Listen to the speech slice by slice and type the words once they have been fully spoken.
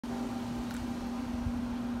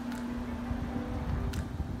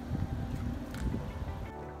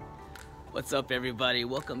What's up, everybody?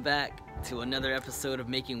 Welcome back to another episode of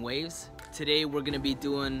Making Waves. Today we're going to be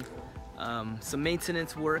doing some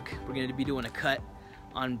maintenance work. We're going to be doing a cut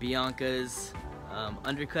on Bianca's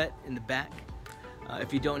undercut in the back.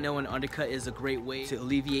 If you don't know, an undercut is a great way to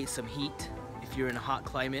alleviate some heat if you're in a hot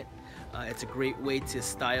climate. It's a great way to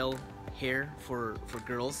style hair for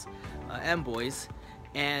girls and boys.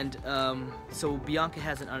 And so Bianca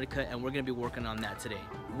has an undercut, and we're going to be working on that today.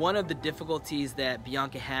 One of the difficulties that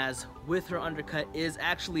Bianca has with her undercut is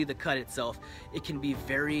actually the cut itself. It can be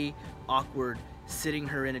very awkward sitting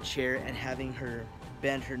her in a chair and having her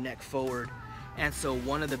bend her neck forward. And so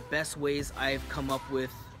one of the best ways I've come up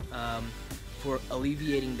with for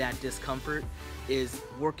alleviating that discomfort is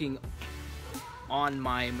working on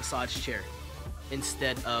my massage chair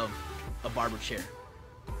instead of a barber chair.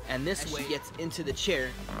 And this way, she gets into the chair,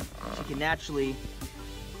 she can naturally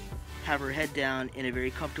have her head down in a very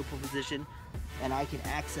comfortable position, and I can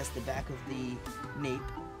access the back of the nape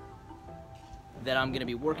that I'm going to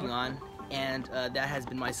be working on, and that has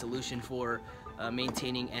been my solution for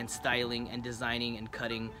maintaining and styling and designing and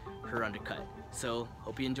cutting her undercut. So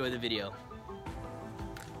hope you enjoy the video.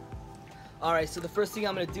 Alright, so the first thing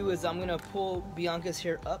I'm going to do is I'm going to pull Bianca's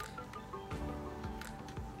hair up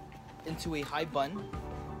into a high bun.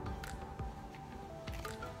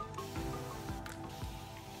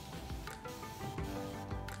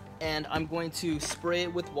 And I'm going to spray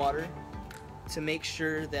it with water to make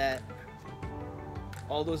sure that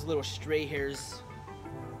all those little stray hairs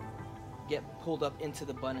get pulled up into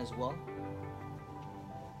the bun as well.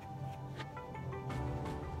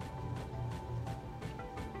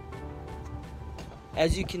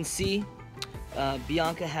 As you can see,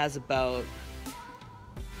 Bianca has about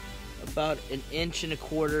 1.25 inches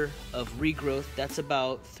of regrowth. That's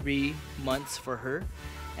about 3 months for her.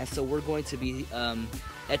 And so we're going to be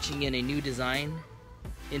etching in a new design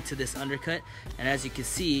into this undercut, and as you can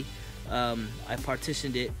see, I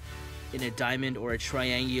partitioned it in a diamond or a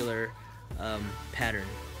triangular pattern,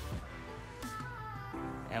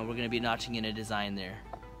 and we're going to be notching in a design there.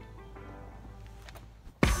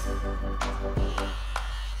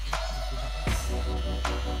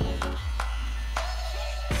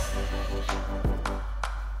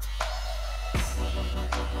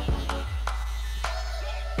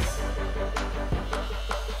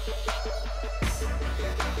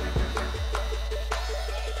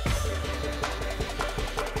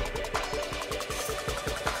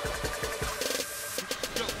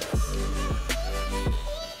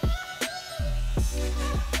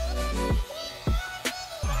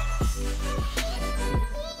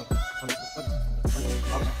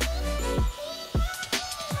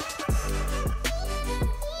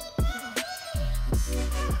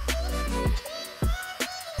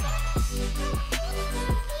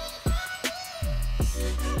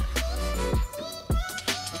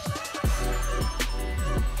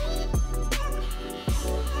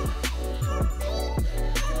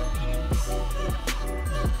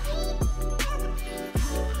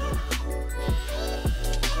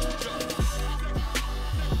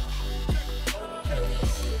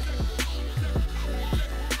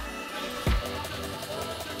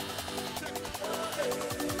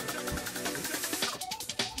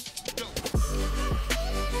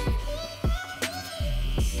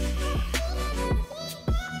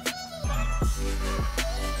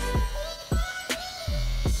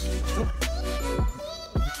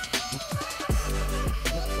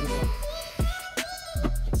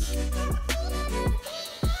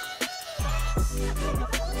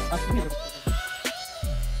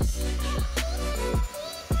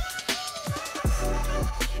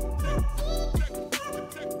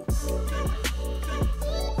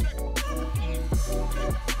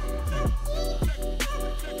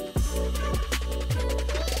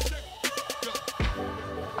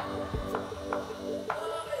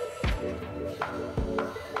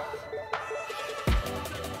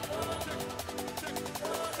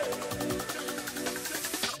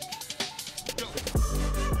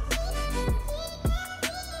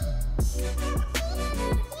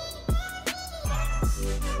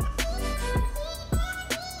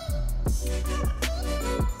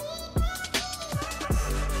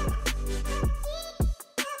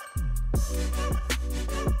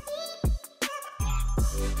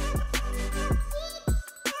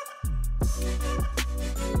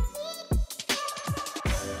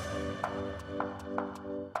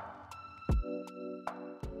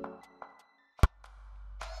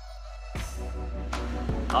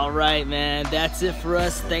 Alright, man, that's it for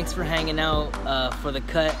us. Thanks for hanging out for the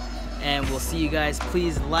cut, and we'll see you guys.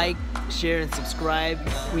 Please like, share, and subscribe.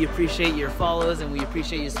 We appreciate your follows and we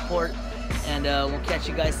appreciate your support, and we'll catch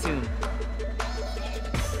you guys soon.